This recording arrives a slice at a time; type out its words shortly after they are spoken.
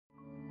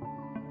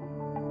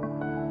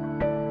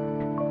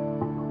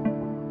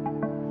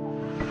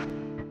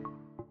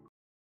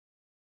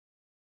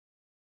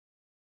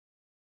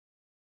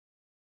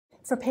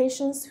For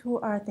patients who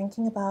are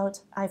thinking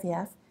about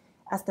IVF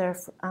as their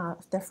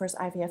first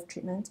IVF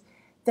treatment,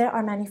 there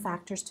are many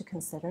factors to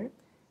consider.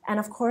 And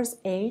of course,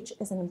 age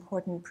is an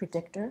important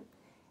predictor.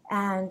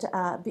 And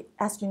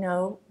as you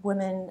know,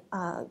 women,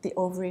 the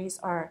ovaries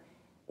are,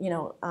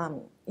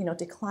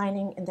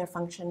 declining in their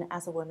function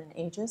as a woman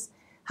ages.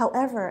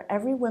 However,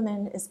 every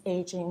woman is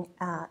aging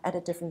at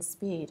a different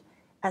speed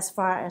as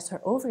far as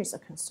her ovaries are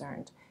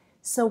concerned.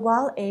 So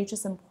while age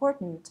is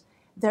important,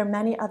 there are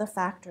many other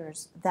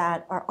factors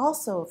that are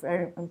also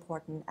very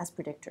important as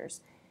predictors.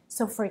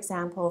 So for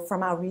example,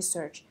 from our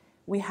research,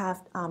 we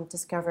have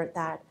discovered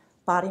that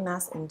body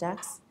mass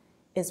index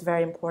is a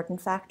very important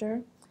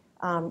factor.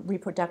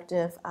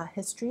 Reproductive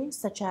history,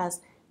 such as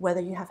whether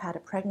you have had a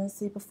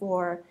pregnancy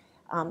before,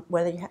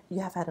 whether you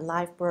have had a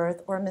live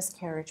birth or a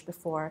miscarriage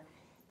before,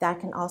 that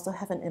can also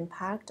have an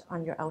impact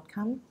on your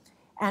outcome.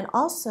 And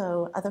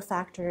also other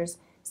factors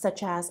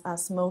such as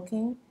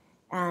smoking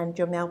and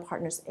your male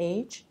partner's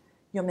age,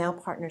 your male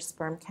partner's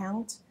sperm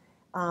count.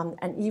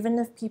 And even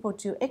if people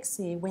do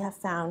ICSI, we have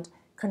found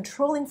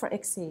controlling for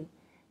ICSI,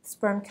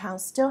 sperm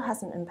count still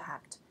has an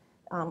impact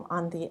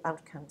on the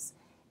outcomes.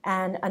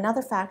 And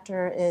another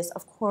factor is,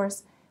 of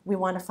course, we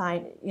want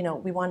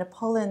to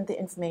pull in the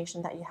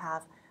information that you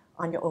have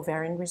on your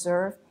ovarian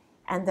reserve,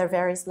 and there are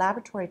various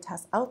laboratory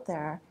tests out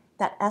there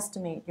that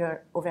estimate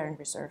your ovarian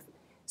reserve.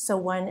 So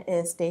one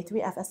is day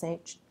 3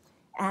 FSH,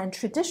 and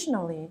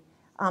traditionally,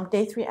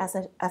 day 3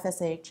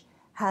 FSH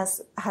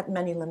has had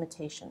many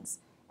limitations,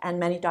 and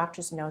many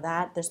doctors know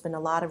that. There's been a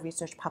lot of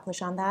research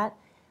published on that,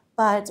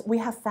 but we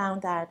have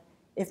found that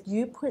if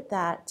you put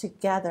that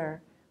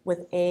together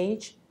with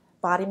age,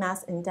 body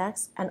mass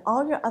index, and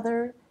all your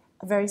other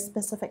very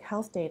specific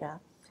health data,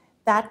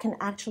 that can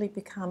actually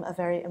become a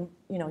very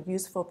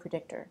useful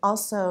predictor.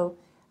 Also,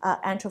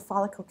 antral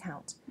follicle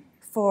count.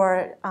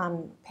 For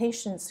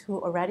patients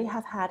who already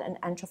have had an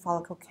antral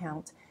follicle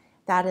count,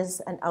 that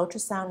is an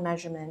ultrasound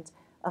measurement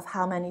of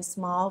how many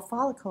small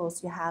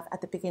follicles you have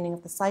at the beginning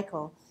of the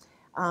cycle.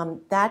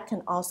 That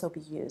can also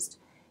be used.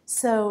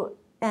 So,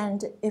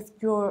 and if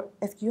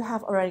you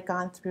have already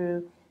gone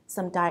through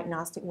some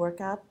diagnostic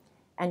workup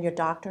and your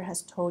doctor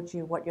has told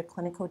you what your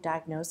clinical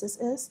diagnosis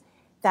is,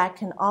 that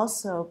can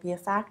also be a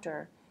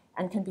factor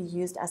and can be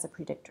used as a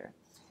predictor.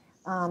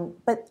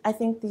 But I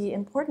think the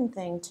important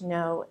thing to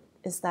know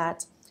is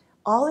that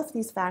all of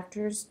these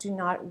factors do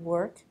not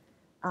work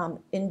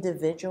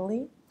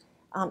individually.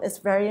 It's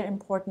very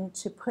important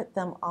to put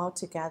them all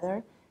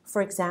together.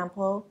 For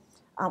example,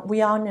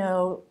 we all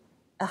know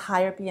a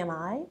higher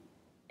BMI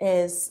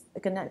is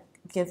going to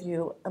give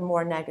you a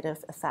more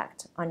negative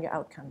effect on your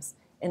outcomes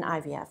in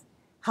IVF.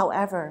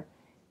 However,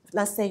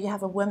 let's say you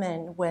have a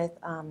woman with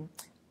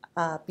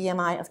a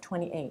BMI of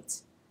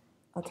 28.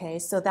 Okay,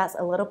 so that's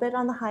a little bit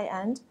on the high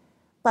end,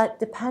 but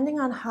depending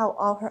on how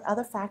all her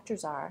other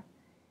factors are,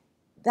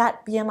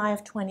 that BMI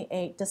of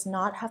 28 does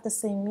not have the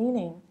same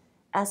meaning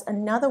as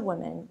another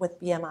woman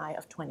with BMI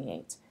of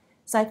 28.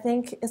 So I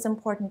think it's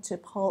important to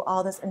pull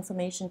all this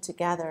information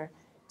together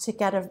to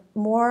get a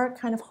more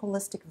kind of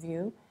holistic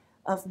view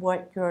of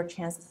what your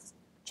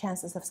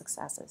chances of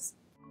success is.